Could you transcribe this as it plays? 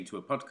to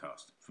a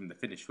podcast from the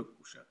Finnish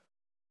Football Show.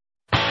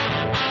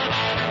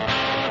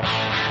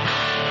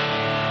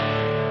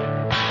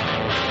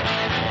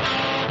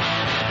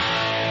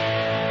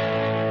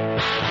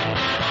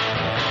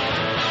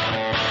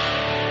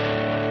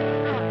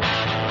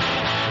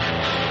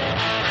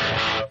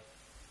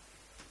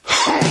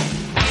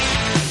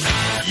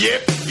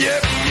 Yep.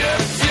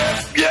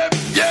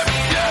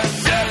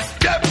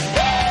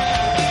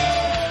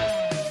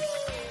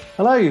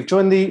 Hello, you've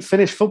joined the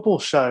Finnish Football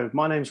Show.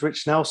 My name's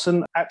Rich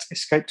Nelson at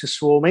Escape to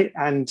Suomi,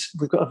 and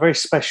we've got a very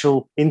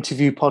special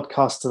interview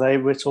podcast today.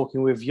 We're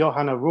talking with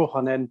Johanna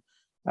Ruohonen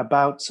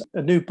about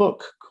a new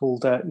book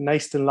called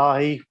Naisten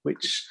Lahi,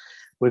 which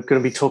we're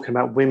going to be talking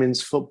about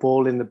women's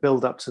football in the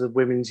build-up to the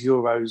Women's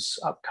Euros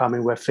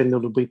upcoming, where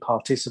Finland will be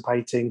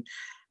participating,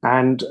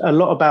 and a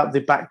lot about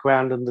the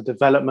background and the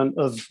development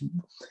of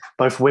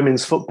both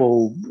women's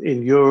football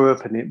in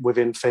Europe and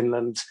within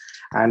Finland.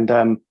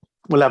 And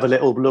we'll have a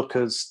little look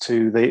as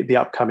to the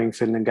upcoming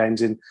Finland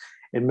games in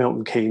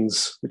Milton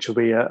Keynes, which will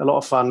be a lot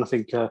of fun. I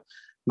think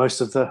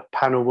most of the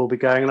panel will be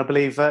going. And I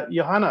believe,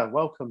 Johanna,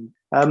 welcome.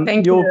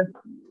 Thank you.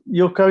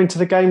 You're going to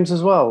the games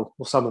as well,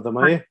 or some of them,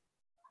 are you?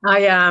 I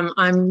am.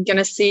 I'm going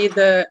to see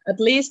at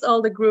least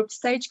all the group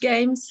stage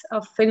games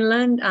of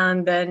Finland,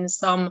 and then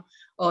some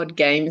odd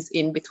games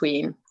in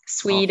between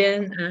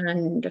Sweden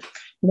and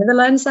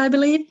Netherlands, I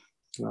believe.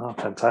 Oh,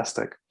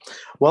 fantastic.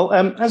 Well,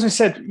 as we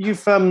said,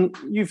 you've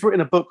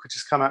written a book which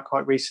has come out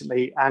quite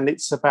recently, and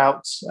it's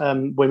about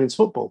women's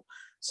football.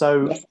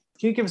 So yes.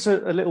 Can you give us a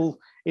little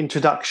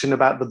introduction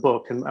about the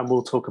book, and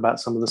we'll talk about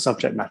some of the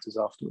subject matters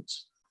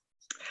afterwards?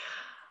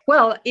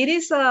 Well, it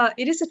is a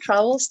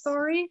travel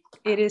story.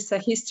 It is a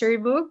history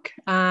book,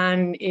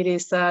 and it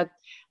is a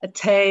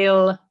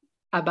tale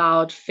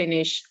about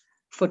Finnish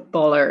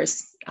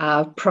footballers,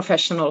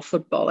 professional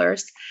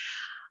footballers.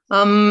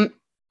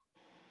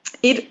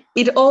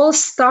 It all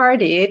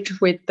started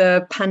with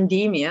the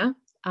pandemia.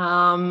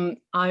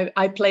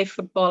 I play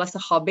football as a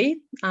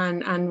hobby,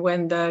 and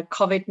when the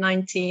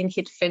COVID-19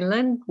 hit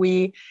Finland,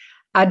 we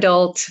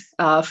adult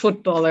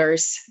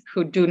footballers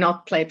who do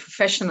not play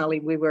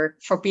professionally, we were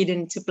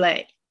forbidden to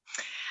play.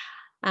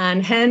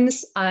 And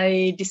hence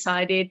I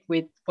decided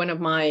with one of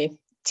my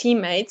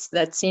teammates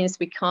that since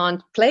we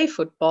can't play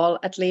football,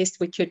 at least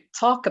we could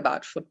talk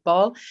about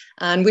football,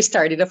 and we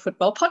started a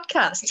football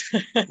podcast.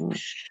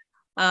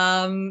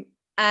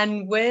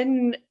 And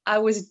when I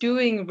was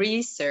doing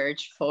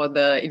research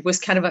it was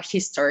kind of a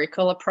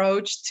historical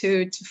approach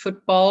to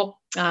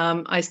football.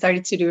 I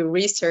started to do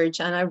research,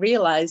 and I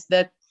realized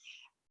that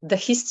the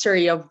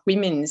history of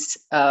women's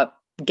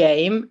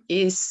game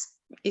is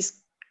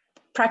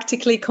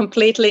practically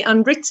completely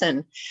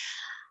unwritten.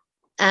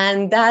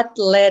 And that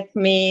led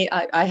me,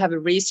 I have a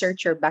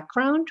researcher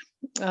background,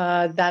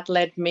 that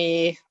led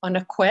me on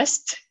a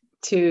quest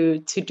to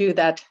do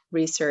that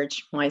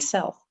research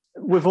myself.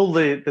 With all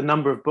the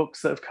number of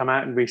books that have come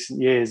out in recent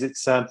years,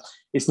 it's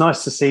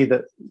nice to see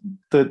that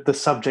the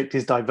subject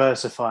is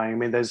diversifying. I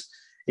mean, there's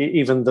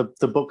even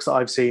the books that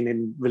I've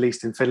seen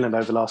released in Finland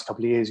over the last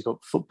couple of years. You've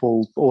got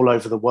football all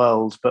over the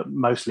world, but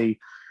mostly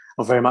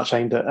are very much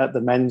aimed at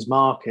the men's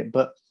market.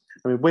 But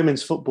I mean,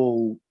 women's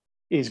football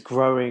is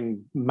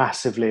growing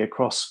massively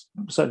across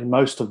certainly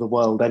most of the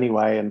world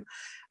anyway. And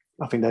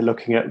I think they're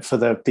looking at, for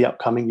the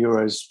upcoming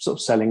Euros, sort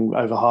of selling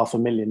over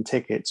 500,000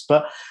 tickets.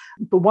 But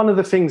one of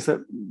the things that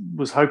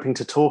was hoping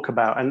to talk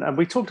about, and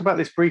we talked about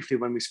this briefly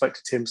when we spoke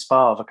to Tim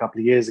Sparv a couple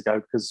of years ago,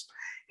 because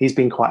he's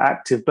been quite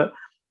active, but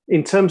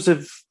in terms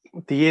of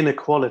the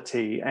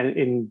inequality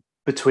in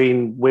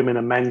between women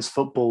and men's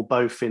football,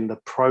 both in the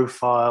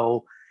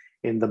profile,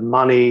 in the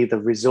money, the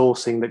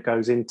resourcing that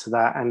goes into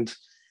that, and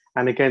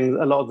again,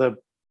 a lot of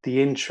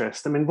the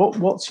interest. I mean,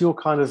 what's your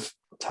kind of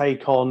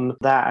take on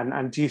that,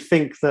 and do you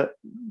think that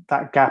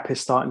gap is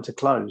starting to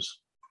close?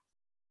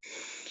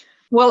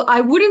 Well,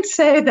 I wouldn't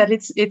say that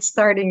it's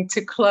starting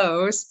to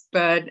close,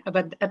 but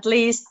at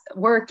least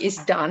work is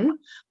done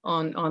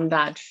on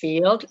that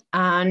field.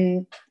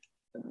 And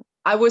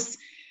I was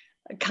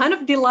kind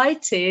of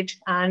delighted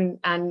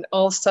and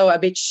also a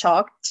bit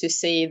shocked to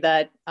see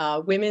that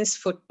women's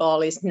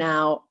football is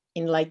now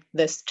in like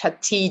the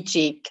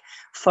strategic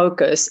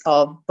focus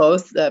of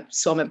both the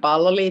Suomen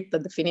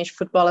Palloliitto, the Finnish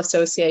Football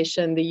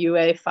Association, the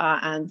UEFA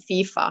and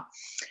FIFA.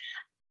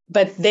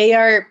 But they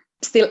are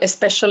still,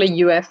 especially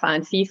UEFA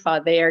and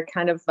FIFA, they are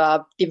kind of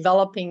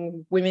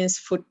developing women's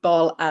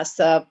football as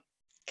a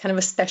kind of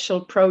a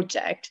special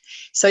project.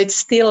 So it's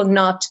still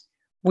not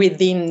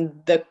within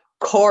the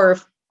core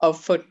of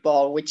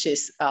football, which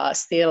is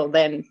still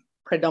then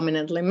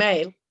predominantly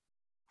male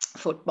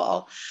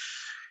football.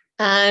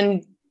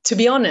 And to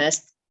be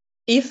honest,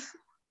 if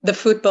the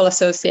football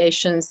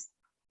associations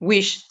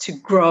wish to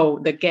grow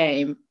the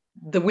game,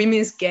 the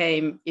women's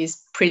game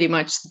is pretty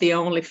much the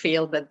only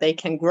field that they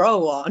can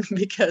grow on,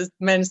 because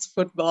men's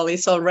football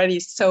is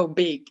already so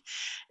big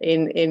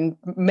in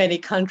many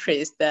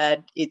countries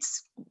that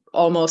it's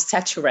almost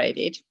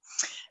saturated.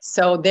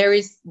 So there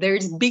is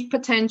big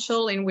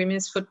potential in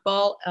women's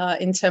football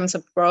in terms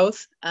of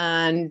growth,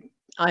 and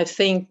I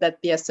think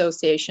that the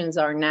associations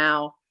are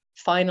now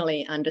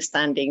finally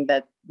understanding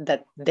that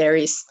there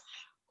is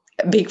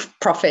big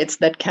profits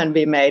that can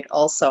be made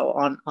also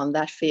on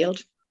that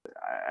field.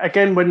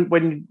 Again,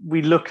 when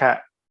we look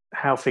at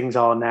how things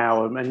are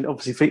now, and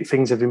obviously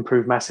things have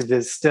improved massively,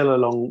 there's still a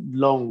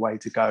long way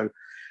to go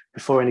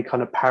before any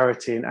kind of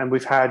parity. And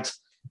we've had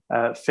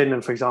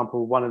Finland, for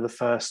example, one of the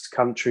first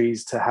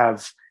countries to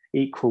have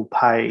equal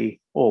pay,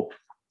 or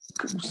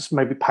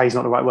maybe pay is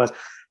not the right word,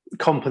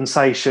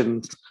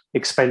 compensation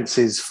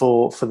expenses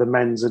for the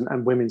men's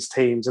and women's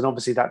teams. And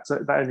obviously that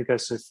only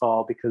goes so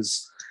far,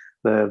 because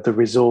the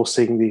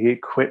resourcing, the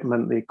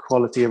equipment, the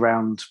equality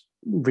around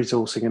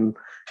resourcing and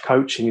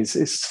coaching is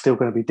still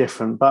going to be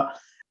different. But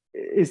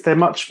is there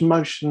much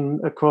motion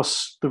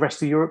across the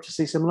rest of Europe to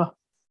see similar?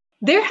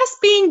 There has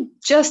been,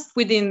 just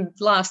within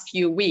the last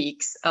few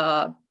weeks,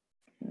 the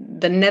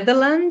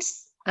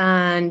Netherlands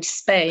and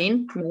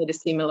Spain made a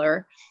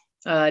similar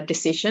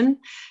decision.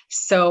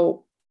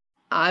 So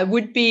I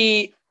would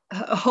be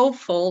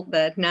hopeful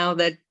that now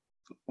that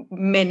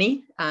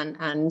many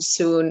and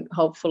soon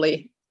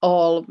hopefully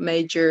all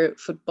major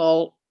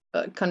football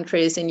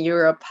countries in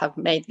Europe have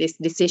made this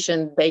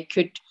decision, they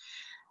could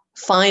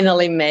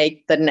finally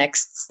make the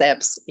next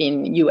steps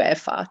in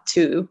UEFA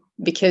too.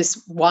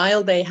 Because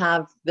while they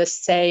have the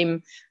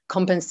same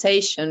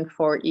compensation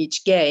for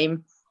each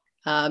game,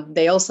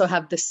 they also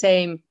have the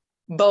same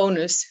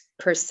bonus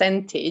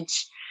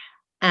percentage.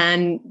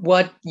 And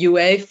what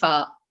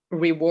UEFA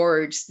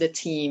rewards the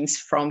teams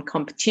from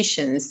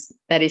competitions,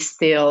 that is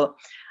still,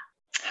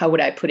 how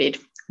would I put it,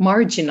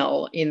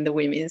 marginal in the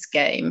women's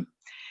game.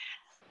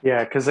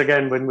 Yeah, because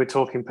again, when we're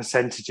talking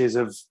percentages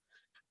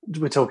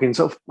we're talking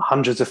sort of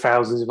hundreds of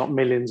thousands, if not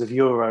millions of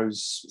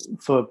euros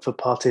for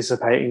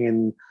participating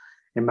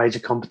in major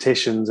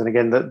competitions. And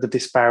again, the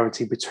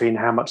disparity between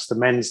how much the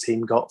men's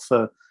team got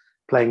for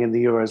playing in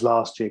the Euros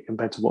last year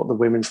compared to what the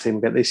women's team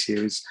get this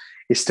year is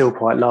still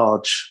quite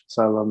large.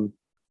 So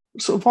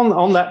sort of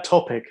on that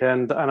topic,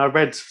 and I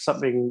read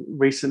something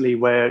recently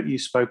where you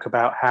spoke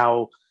about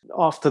how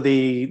after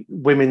the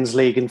Women's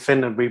League in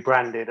Finland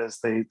rebranded as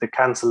the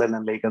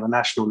Kansallinen League, or the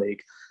National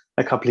League,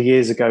 a couple of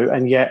years ago,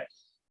 and yet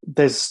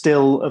there's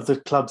still, of the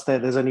clubs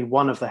there's only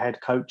one of the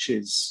head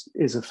coaches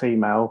is a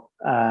female.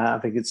 I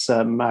think it's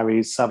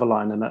Mari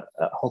Savolainen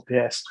at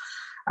HPS.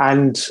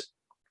 And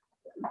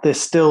there's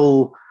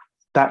still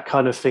that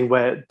kind of thing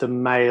where the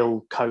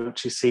male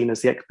coach is seen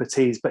as the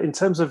expertise. But in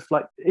terms of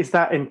is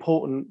that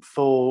important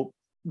for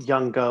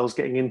young girls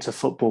getting into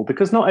football?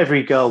 Because not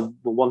every girl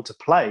will want to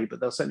play, but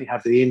they'll certainly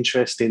have the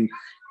interest in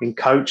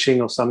coaching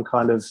or some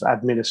kind of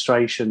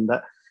administration,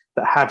 that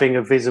having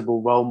a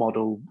visible role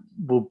model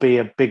will be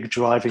a big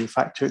driving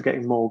factor at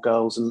getting more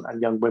girls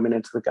and young women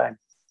into the game.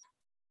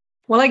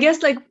 Well, I guess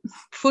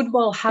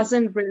football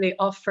hasn't really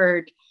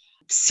offered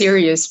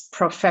serious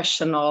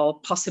professional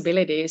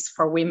possibilities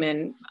for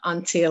women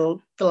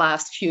until the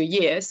last few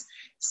years.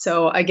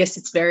 So I guess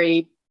it's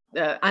very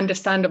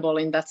understandable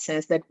in that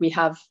sense that we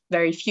have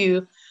very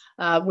few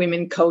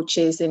women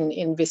coaches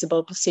in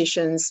visible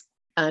positions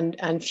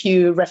and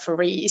few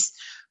referees.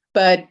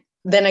 But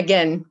then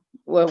again,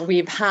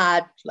 we've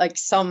had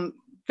some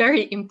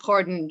very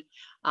important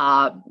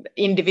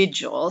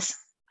individuals.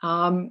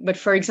 But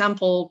for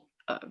example,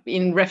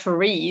 in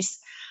referees,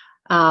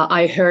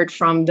 I heard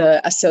from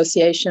the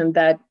association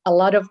that a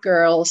lot of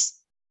girls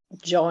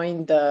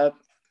join the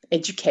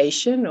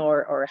education,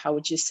 or how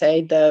would you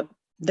say,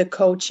 the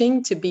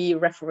coaching to be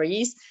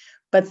referees,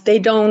 but they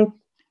don't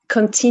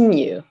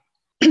continue.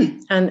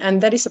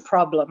 and that is a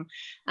problem.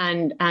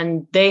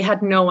 And they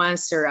had no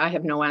answer. I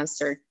have no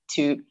answer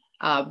to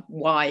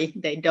why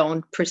they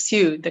don't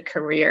pursue the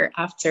career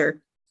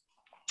after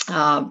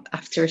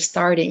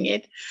starting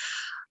it.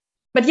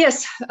 But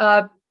yes,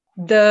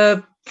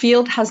 the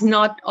field has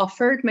not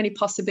offered many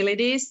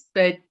possibilities,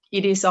 but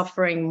it is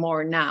offering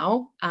more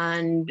now.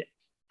 And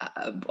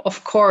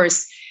of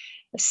course,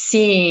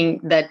 seeing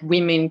that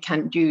women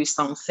can do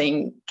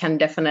something can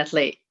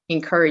definitely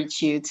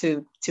encourage you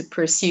to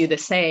pursue the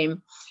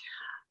same.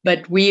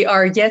 But we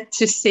are yet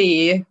to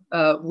see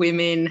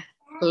women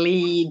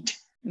lead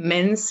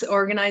men's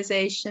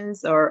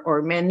organizations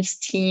or men's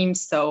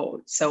teams.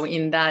 So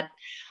in that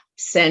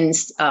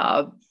sense,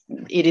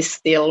 it is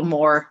still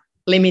more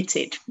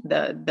limited,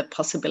 the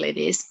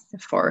possibilities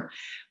for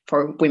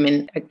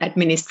women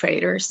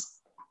administrators.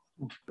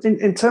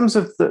 In terms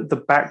of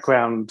the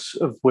background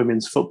of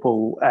women's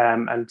football,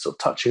 and sort of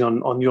touching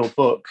on your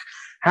book,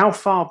 how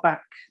far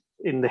back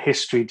in the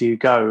history do you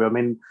go? I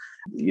mean,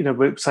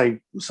 we say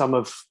some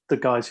of the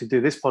guys who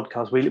do this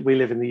podcast, we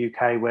live in the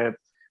UK, where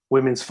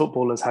women's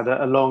football has had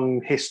a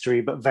long history,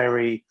 but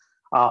very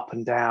up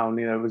and down.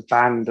 It was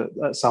banned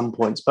at some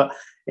points. But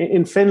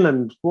in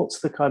Finland, what's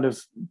the kind of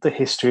the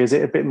history? Is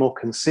it a bit more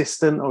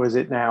consistent, or is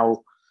it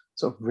now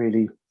sort of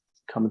really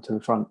coming to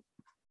the front?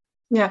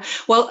 Yeah,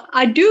 well,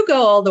 I do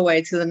go all the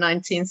way to the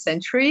 19th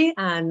century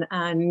and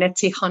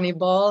Nettie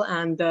Honeyball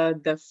and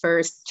the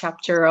first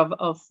chapter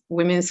of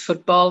women's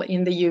football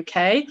in the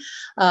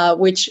UK,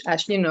 which,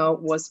 as you know,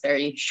 was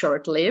very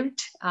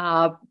short-lived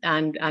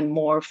and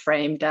more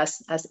framed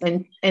as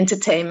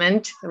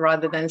entertainment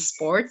rather than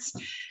sports.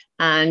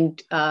 And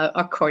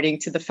according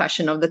to the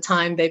fashion of the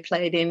time, they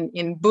played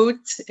in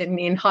boots,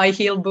 in high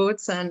heel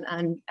boots and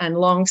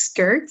long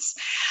skirts.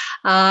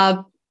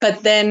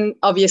 But then,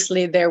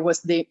 obviously, there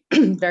was the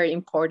very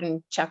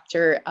important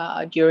chapter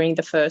during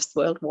the First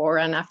World War,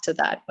 and after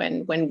that,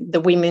 when the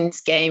women's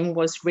game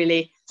was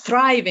really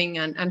thriving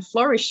and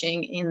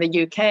flourishing in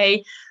the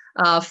UK,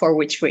 for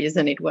which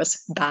reason it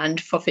was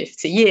banned for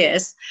 50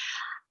 years.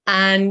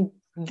 And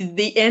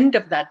the end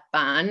of that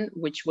ban,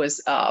 which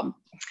was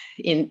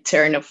in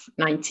turn of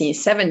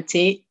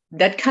 1970,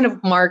 that kind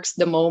of marks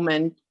the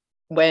moment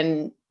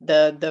when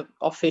the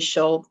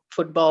official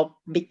football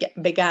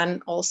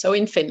began also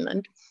in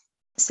Finland.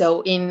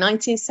 So in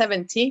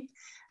 1970,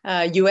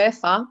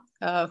 UEFA,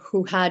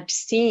 who had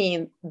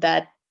seen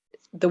that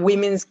the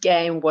women's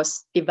game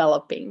was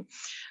developing,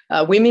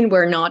 women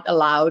were not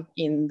allowed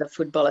in the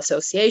football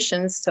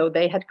associations, so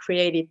they had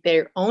created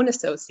their own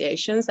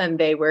associations and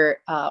they were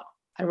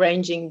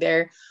arranging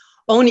their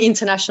own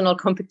international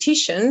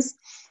competitions.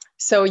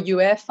 So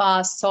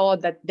UEFA saw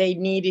that they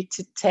needed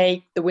to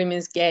take the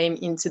women's game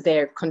into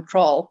their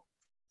control.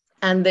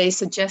 And they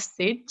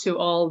suggested to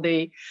all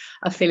the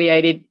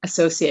affiliated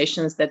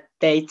associations that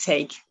they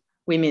take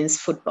women's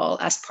football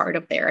as part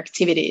of their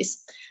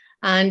activities.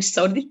 And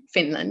so did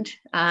Finland.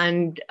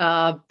 And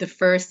the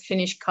first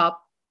Finnish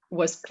Cup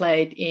was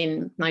played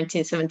in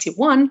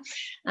 1971.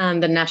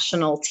 And the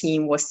national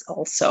team was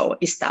also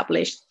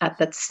established at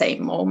that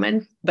same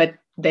moment. But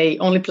they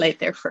only played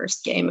their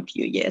first game a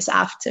few years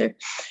after.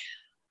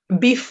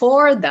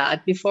 Before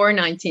that, before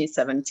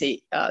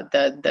 1970,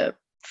 the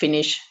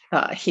Finnish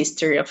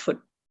history of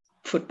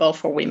football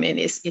for women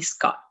is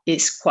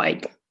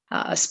quite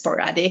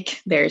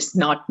sporadic. There's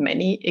not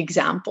many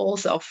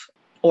examples of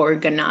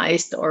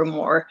organized or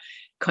more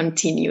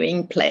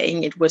continuing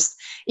playing. It was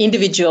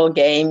individual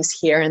games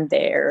here and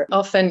there,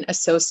 often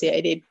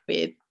associated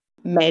with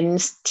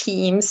men's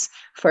teams.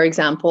 For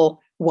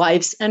example,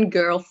 wives and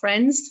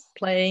girlfriends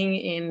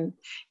playing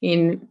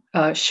in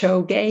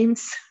show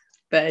games.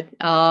 But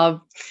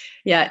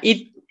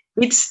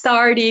it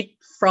started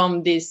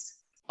from this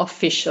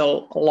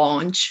official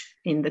launch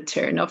in the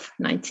turn of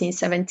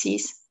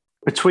 1970s.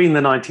 Between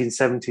the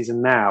 1970s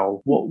and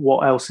now,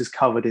 what else is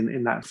covered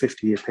in that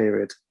 50-year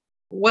period?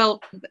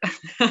 Well,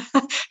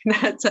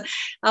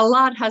 a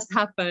lot has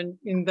happened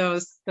in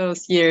those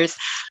years.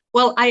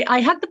 Well, I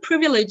had the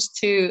privilege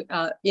to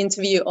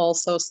interview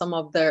also some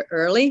of the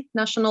early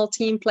national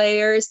team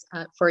players.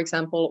 For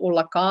example,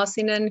 Ulla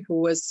Kaasinen,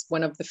 who was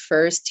one of the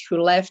first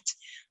who left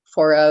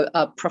for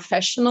a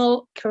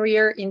professional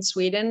career in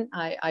Sweden.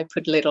 I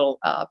put little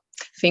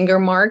finger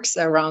marks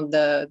around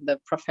the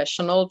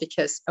professional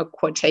because of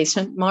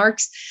quotation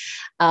marks,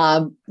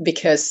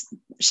 because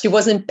she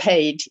wasn't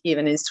paid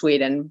even in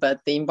Sweden, but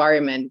the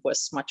environment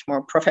was much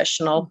more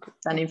professional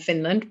than in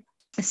Finland.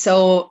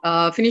 So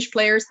Finnish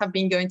players have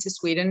been going to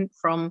Sweden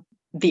from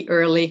the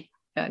early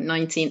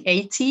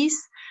 1980s,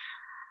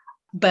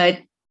 but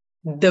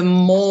the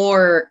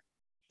more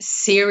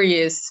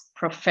serious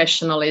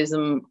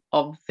professionalism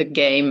of the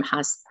game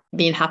has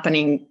been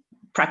happening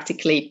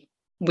practically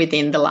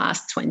within the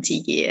last 20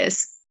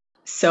 years.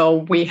 So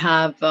we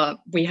have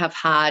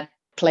had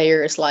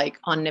players like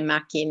Anne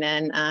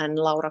Mäkinen and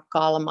Laura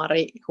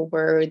Kalmari, who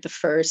were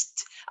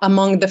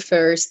among the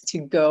first to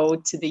go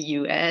to the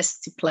US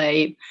to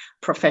play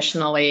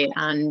professionally,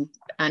 and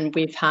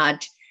we've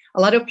had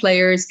a lot of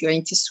players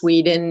going to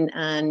Sweden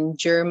and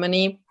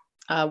Germany,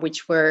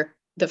 which were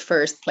the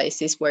first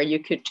places where you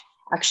could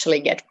actually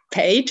get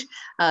paid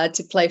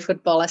to play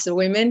football as a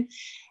woman.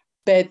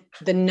 But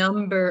the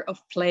number of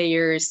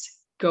players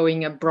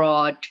going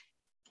abroad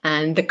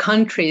and the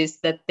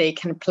countries that they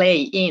can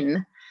play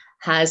in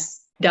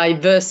has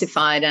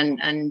diversified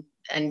and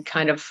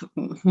kind of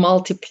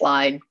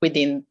multiplied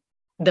within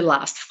the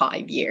last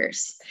 5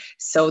 years.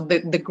 So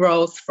the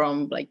growth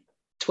from like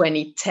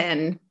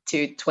 2010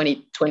 to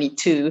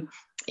 2022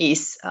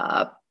 is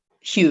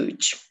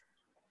huge.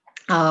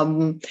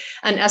 And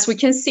as we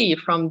can see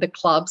from the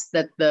clubs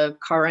that the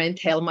current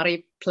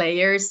Helmari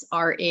players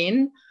are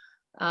in,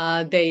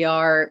 they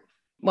are,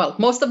 well,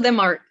 most of them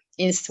are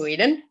in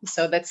Sweden.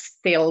 So that's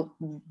still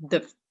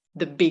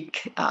the big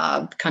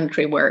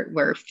country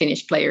where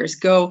Finnish players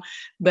go.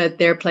 But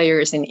there are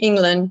players in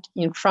England,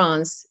 in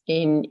France,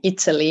 in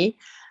Italy,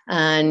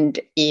 and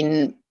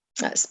in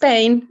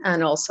Spain,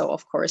 and also,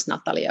 of course,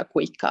 Natalia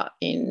Kuikka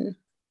in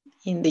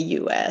the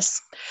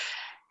US.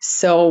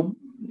 So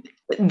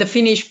the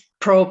Finnish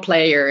pro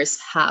players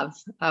have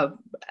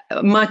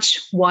much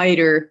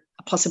wider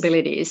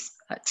possibilities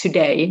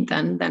today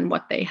than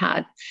what they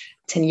had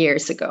 10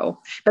 years ago.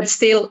 But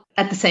still,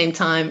 at the same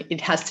time, it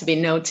has to be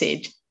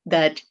noted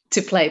that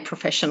to play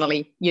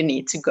professionally, you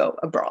need to go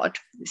abroad.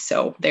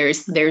 So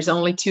there's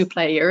only 2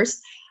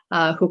 players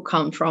who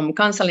come from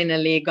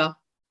Kansallinen Liiga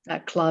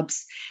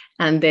clubs,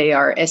 and they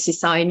are Essi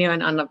Sainio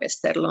and Anna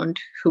Westerlund,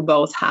 who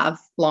both have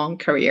long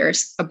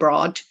careers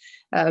abroad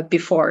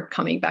before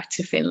coming back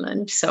to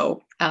Finland.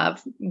 So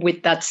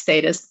with that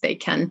status, they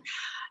can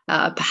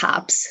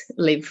perhaps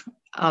live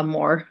a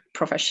more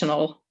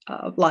professional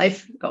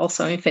life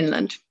also in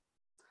Finland.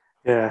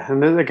 Yeah,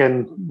 and then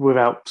again,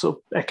 without sort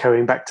of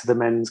echoing back to the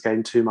men's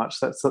game too much,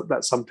 that's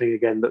something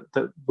again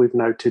that we've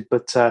noted.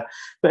 But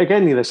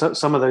again, you know,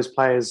 some of those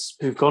players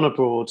who've gone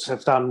abroad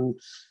have done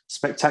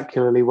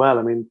spectacularly well.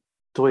 I mean,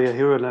 Johanna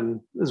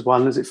Ruohonen has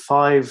won, is it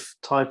 5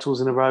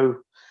 titles in a row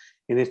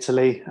in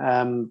Italy?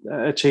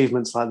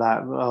 Achievements like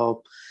that are,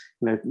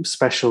 you know,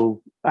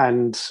 special.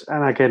 And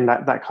again,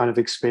 that kind of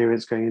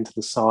experience going into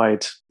the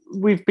side.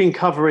 We've been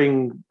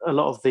covering a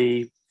lot of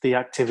the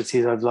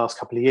activities over the last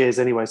couple of years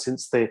anyway,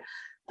 since the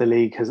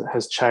league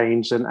has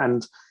changed.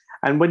 And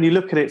when you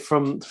look at it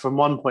from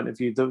one point of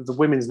view, the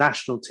women's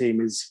national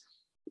team is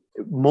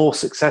more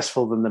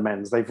successful than the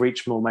men's. They've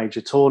reached more major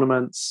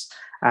tournaments.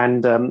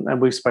 And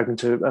we've spoken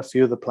to a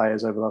few of the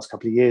players over the last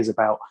couple of years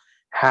about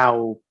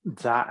how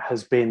that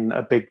has been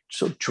a big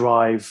sort of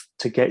drive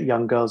to get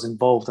young girls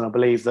involved. And I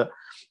believe that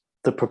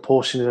the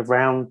proportion is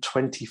around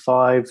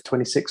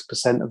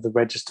 26% of the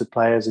registered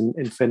players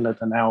in Finland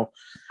are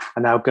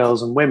now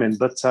girls and women.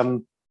 But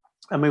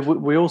I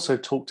mean, we also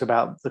talked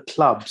about the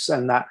clubs,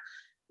 and that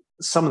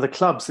some of the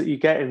clubs that you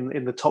get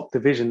in the top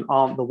division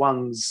aren't the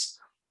ones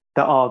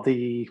that are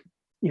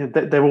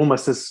they're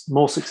almost as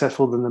more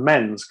successful than the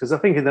men's. Because I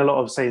think in a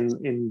lot of, say,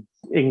 in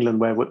England,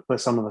 where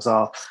some of us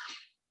are,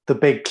 the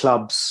big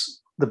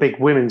clubs, the big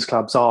women's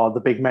clubs are the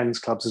big men's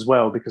clubs as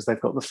well, because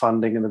they've got the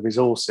funding and the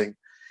resourcing.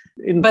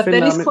 But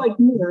Finland, that is quite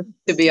new,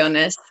 to be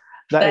honest.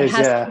 That is,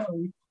 yeah.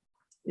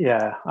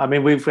 Yeah. I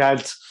mean,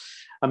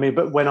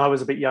 but when I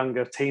was a bit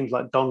younger, teams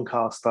like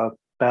Doncaster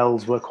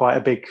Bells were quite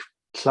a big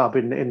club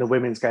in the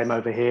women's game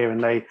over here,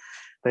 and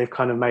they've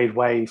kind of made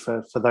way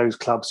for those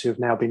clubs who have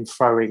now been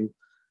throwing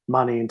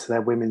money into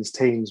their women's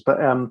teams. But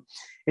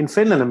in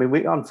Finland, I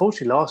mean,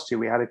 unfortunately last year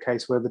we had a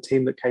case where the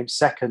team that came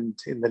second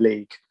in the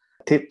league,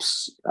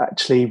 Tips,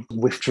 actually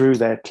withdrew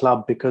their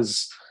club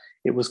because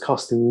it was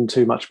costing them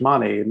too much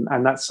money,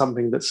 and that's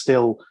something that's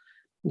still,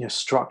 you know,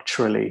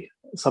 structurally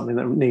something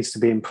that needs to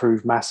be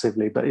improved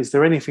massively. But is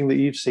there anything that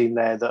you've seen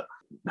there that,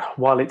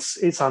 while it's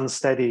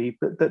unsteady,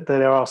 that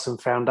there are some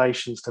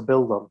foundations to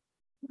build on?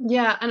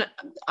 Yeah, and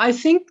I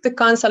think the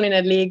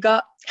Kansallinen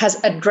Liiga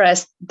has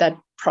addressed that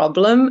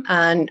problem,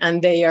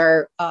 and they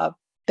are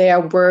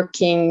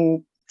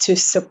working to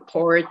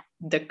support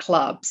the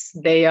clubs.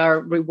 They are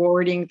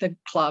rewarding the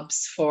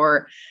clubs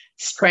for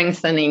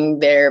strengthening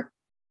their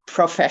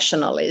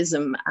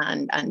professionalism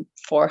and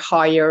for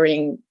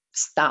hiring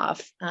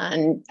staff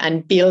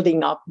and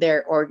building up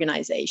their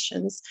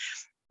organizations.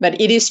 But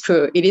it is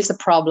true, it is a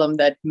problem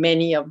that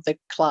many of the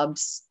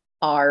clubs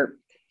are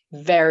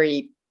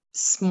very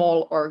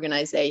small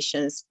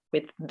organizations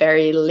with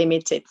very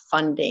limited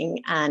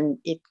funding, and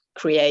it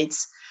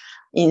creates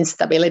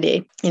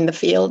instability in the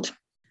field.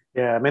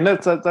 Yeah, I mean,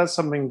 that's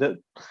something that,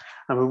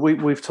 I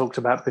mean, we've talked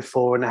about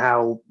before, and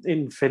how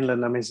in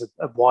Finland, I mean, it's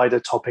a wider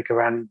topic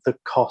around the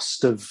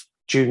cost of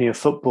junior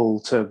football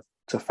to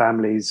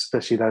families,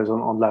 especially those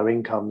on low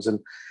incomes, and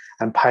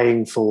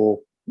paying for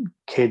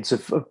kids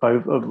of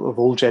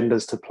all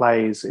genders to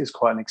play is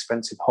quite an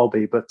expensive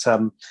hobby. But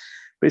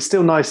it's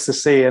still nice to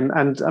see.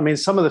 And I mean,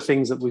 some of the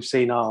things that we've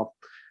seen are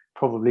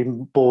probably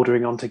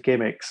bordering onto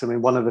gimmicks. I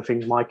mean, one of the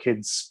things my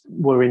kids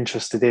were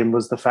interested in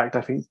was the fact,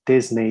 I think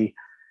Disney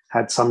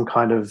had some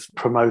kind of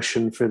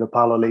promotion through the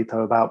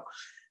Paloliitto about,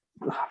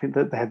 I think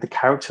that they had the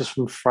characters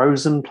from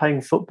Frozen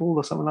playing football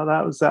or something like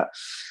that.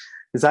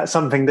 Is that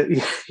something that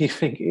you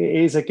think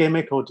is a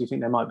gimmick, or do you think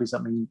there might be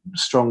something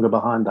stronger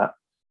behind that?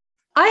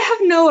 I have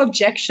no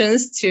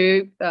objections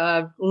to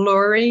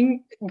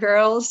luring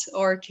girls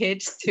or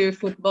kids to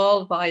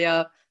football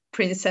via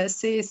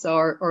princesses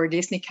or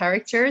Disney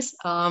characters.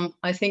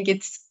 I think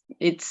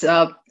it's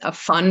a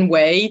fun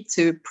way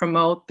to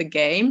promote the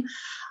game.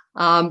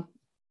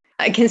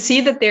 I can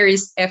see that there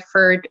is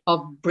effort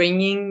of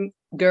bringing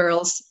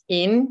girls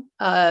in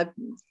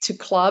to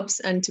clubs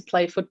and to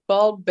play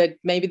football, but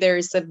maybe there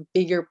is a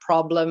bigger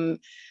problem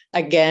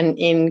again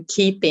in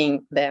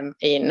keeping them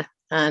in,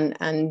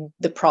 and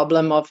the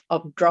problem of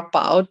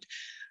dropout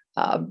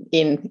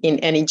in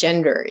any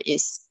gender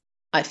is,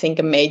 I think,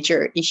 a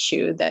major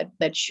issue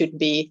that should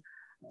be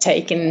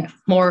taken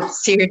more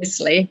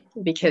seriously,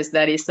 because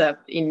that is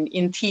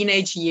in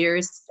teenage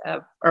years,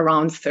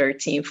 around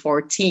 13,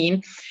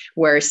 14,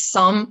 where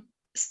some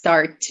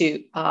start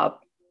to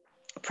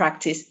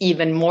practice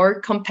even more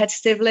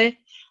competitively,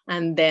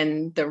 and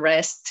then the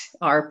rest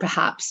are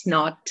perhaps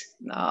not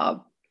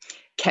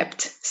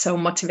kept so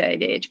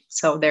motivated.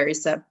 So there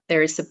is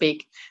a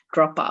big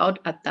dropout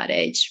at that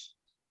age.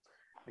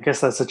 I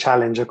guess that's a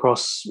challenge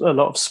across a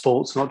lot of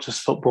sports, not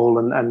just football,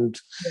 and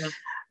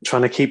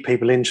trying to keep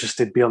people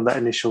interested beyond that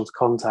initial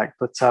contact.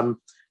 But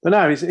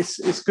no,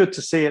 it's good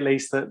to see at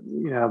least that,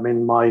 you know, I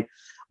mean, my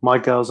my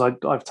girls,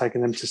 I've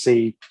taken them to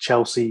see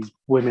Chelsea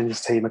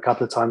women's team a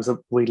couple of times.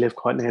 We live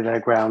quite near their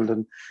ground,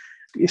 and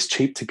it's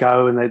cheap to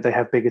go, and they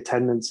have big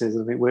attendances.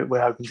 I think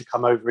we're hoping to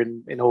come over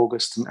in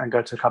August and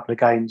go to a couple of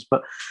games.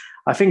 But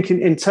I think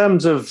in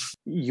terms of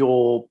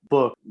your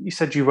book, you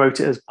said you wrote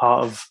it as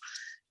part of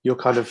your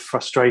kind of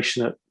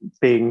frustration at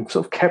being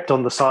sort of kept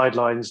on the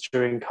sidelines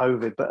during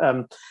COVID. But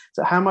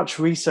so how much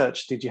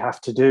research did you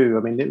have to do?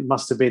 I mean, it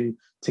must have been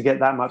to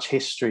get that much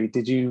history.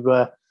 Did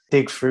you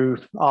dig through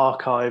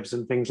archives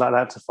and things like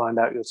that to find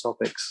out your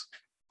topics?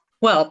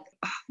 Well,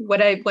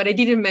 what I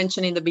didn't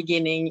mention in the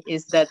beginning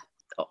is that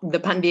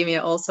the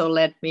pandemic also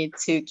led me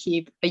to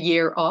keep a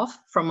year off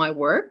from my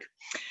work.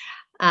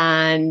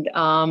 And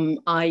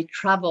I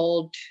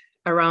traveled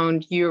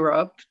around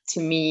Europe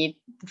to meet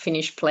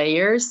Finnish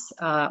players.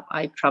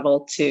 I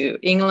traveled to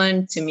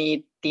England to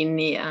meet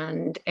Tinni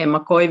and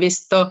Emma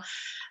Koivisto,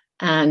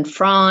 and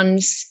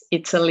France,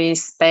 Italy,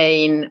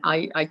 Spain.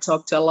 I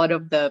talked to a lot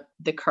of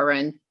the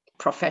current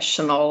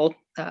professional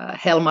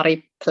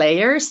Helmari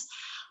players.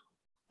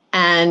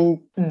 And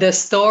the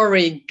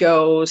story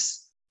goes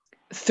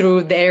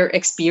through their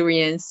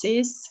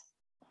experiences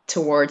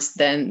towards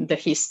then the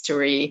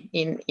history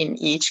in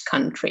each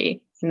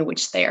country in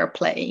which they are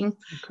playing.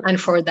 Okay.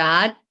 And for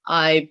that,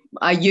 I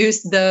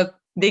used the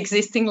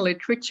existing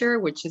literature,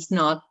 which is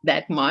not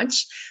that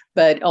much,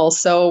 but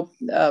also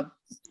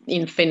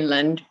in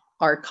Finland,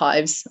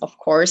 archives, of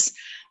course,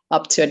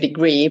 up to a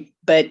degree.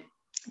 But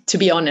to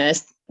be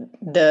honest,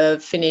 the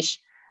Finnish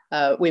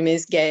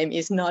women's game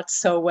is not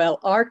so well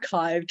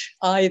archived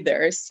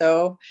either.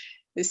 So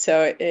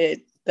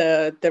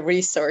the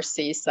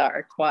resources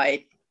are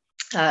quite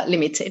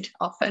limited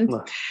often.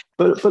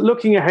 But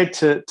looking ahead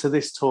to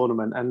this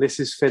tournament, and this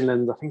is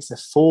Finland, I think it's their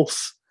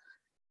fourth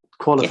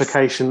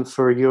qualification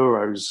for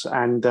Euros,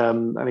 and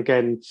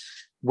again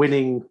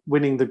winning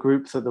the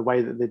group the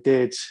way that they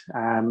did,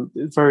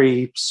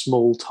 very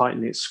small,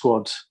 tight-knit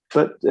squad.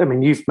 But I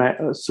mean, you've met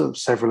sort of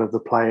several of the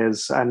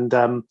players, and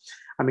I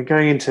mean,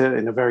 going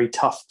in a very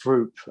tough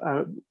group.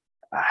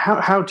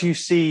 How do you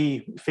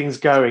see things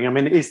going? I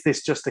mean, is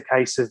this just a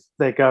case of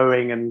they're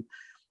going and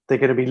they're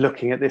going to be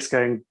looking at this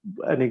going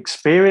an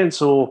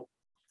experience, or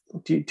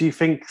do you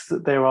think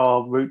that there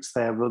are routes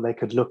there that they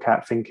could look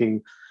at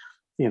thinking,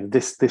 you know,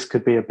 this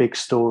could be a big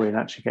story in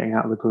actually getting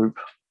out of the group?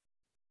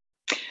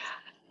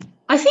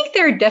 I think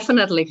they're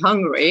definitely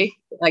hungry.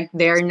 Like,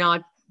 they're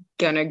not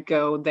gonna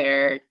go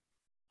there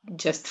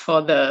just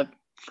for the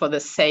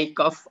sake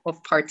of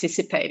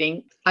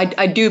participating.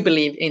 I do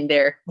believe in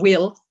their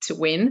will to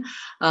win.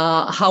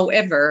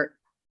 However,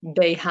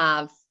 they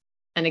have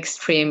an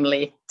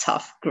extremely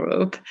tough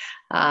group,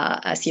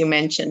 as you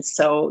mentioned.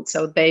 So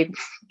they,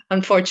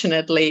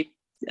 unfortunately,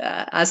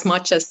 as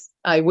much as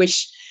I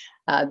wish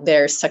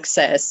their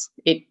success,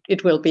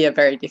 it will be a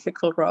very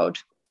difficult road.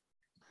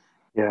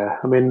 Yeah,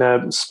 I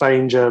mean,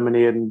 Spain,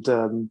 Germany, and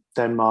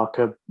Denmark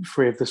are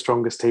three of the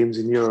strongest teams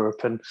in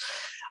Europe, and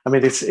I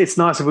mean, it's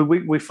nice.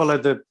 We follow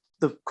the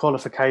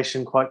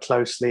qualification quite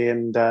closely,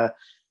 and the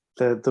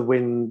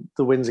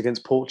wins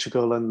against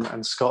Portugal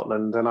and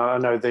Scotland, and I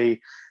know the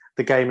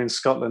game in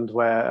Scotland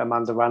where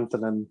Amanda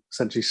Rantanen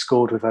essentially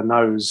scored with her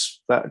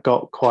nose, that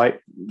got quite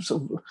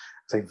sort of,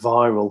 say,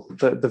 viral.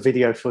 The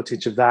video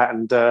footage of that,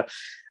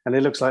 and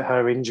it looks like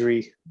her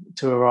injury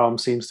to her arm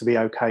seems to be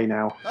okay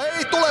now.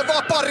 Ei tule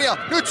vaparia!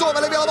 Nyt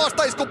Suomelle vielä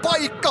vastaisku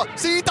paikka!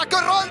 Siitäkö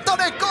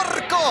Rantanen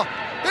karkaa?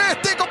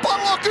 Ehtiikö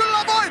palloa?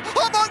 Kyllä vain!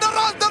 Amanda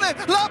Rantanen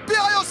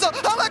läpiajossa!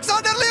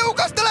 Alexander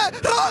liukastelee!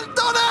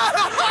 Rantanen!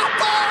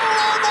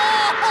 Pallo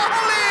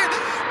maaliin!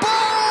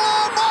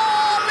 Pallo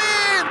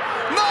maaliin!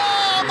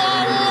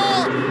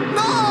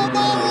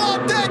 Naamalla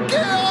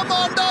tekee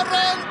Amanda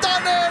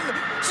Rantanen!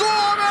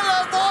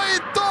 Suomelle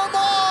voitto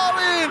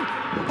maaliin!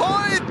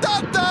 Oi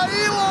tätä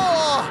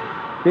iloa!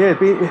 Yeah,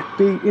 it'd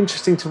be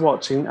interesting to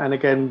watch. And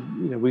again,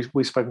 you know,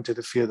 we've spoken to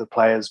a few of the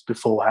players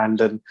beforehand,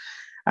 and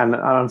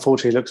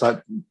unfortunately, it looks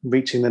like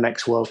reaching the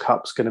next World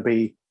Cup's going to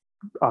be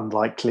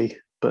unlikely.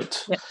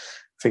 But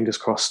fingers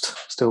crossed,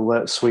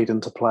 still Sweden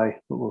to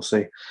play, but we'll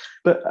see.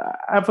 But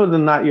other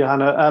than that,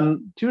 Johanna,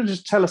 do you want to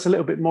just tell us a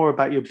little bit more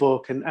about your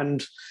book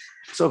and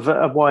sort of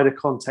a wider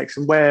context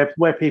and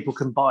where people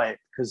can buy it?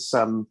 Because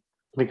I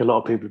think a lot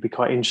of people would be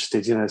quite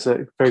interested. You know, it's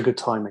a very good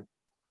timing.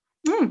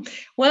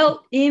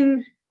 Well,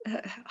 in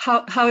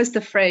how is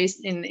the phrase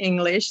in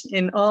English?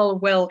 In all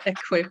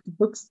well-equipped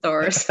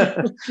bookstores.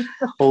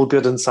 All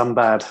good and some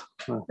bad.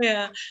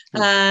 Yeah.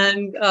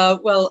 And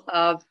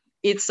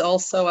it's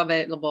also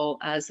available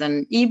as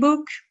an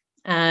ebook,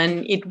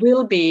 and it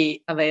will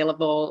be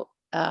available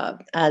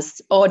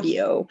as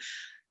audio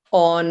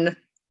on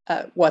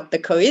what the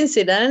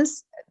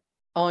coincidence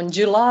on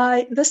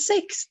July the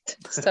 6th.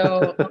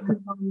 So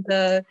on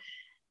the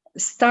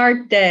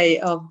start day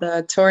of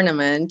the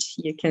tournament,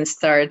 you can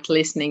start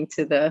listening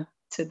to the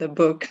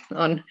book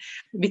on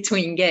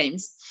between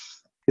games.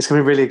 It's going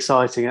to be really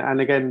exciting,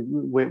 and again,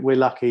 we're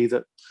lucky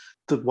that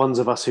the ones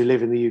of us who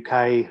live in the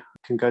UK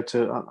can go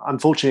to.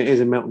 Unfortunately, it is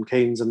in Milton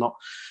Keynes and not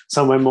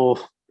somewhere more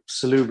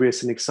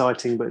salubrious and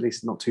exciting, but at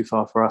least not too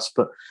far for us.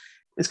 But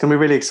It's going to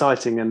be really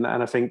exciting, and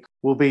I think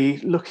we'll be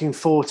looking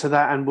forward to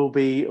that, and we'll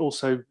be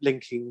also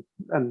linking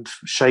and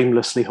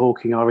shamelessly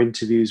hawking our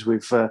interviews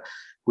with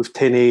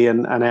Tinny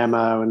and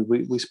Emma, and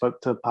we spoke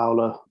to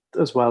Paula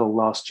as well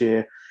last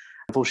year.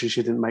 Unfortunately,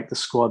 she didn't make the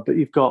squad, but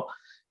you've got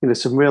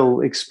some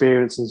real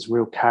experience and some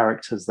real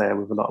characters there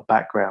with a lot of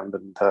background,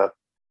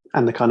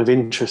 and the kind of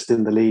interest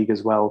in the league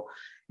as well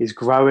is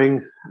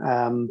growing.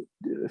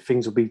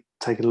 Things will be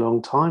taking a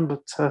long time,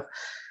 but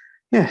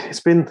yeah, it's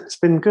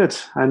been good.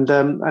 And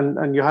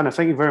Johanna,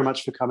 thank you very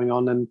much for coming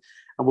on, and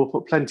we'll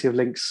put plenty of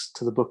links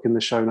to the book in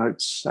the show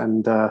notes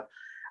and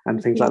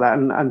things like that,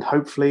 and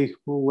hopefully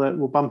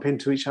we'll bump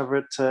into each other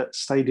at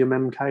Stadium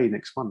MK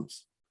next month.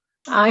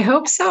 I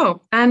hope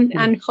so,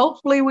 and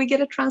hopefully we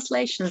get a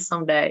translation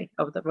someday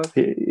of the book.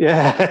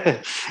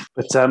 Yeah,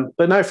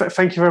 but no,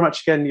 thank you very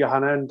much again,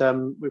 Johanna,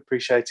 and we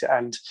appreciate it.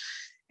 And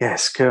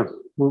yes, we're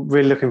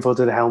really looking forward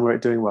to the Helmer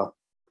doing well.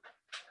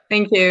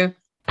 Thank you.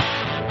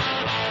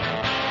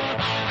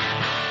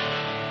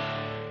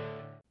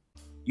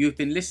 You have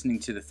been listening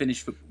to the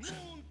Finnish Football Show.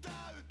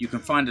 You can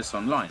find us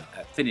online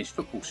at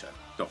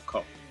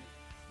finishfootballshow.com.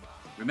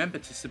 Remember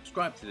to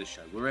subscribe to the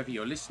show wherever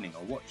you're listening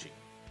or watching.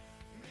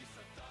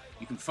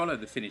 You can follow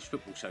the Finnish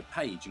Football Show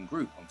page and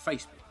group on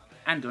Facebook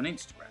and on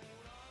Instagram.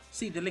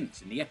 See the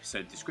links in the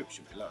episode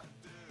description below.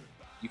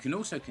 You can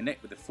also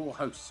connect with the 4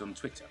 hosts on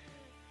Twitter,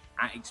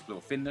 at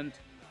Explore Finland,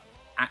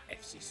 at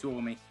FC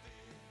Suomi,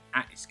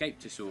 at Escape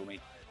to Suomi,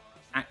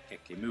 at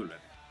Kekki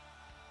Mulen.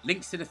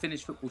 Links to the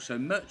Finnish Football Show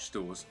merch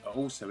stores are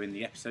also in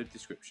the episode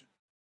description.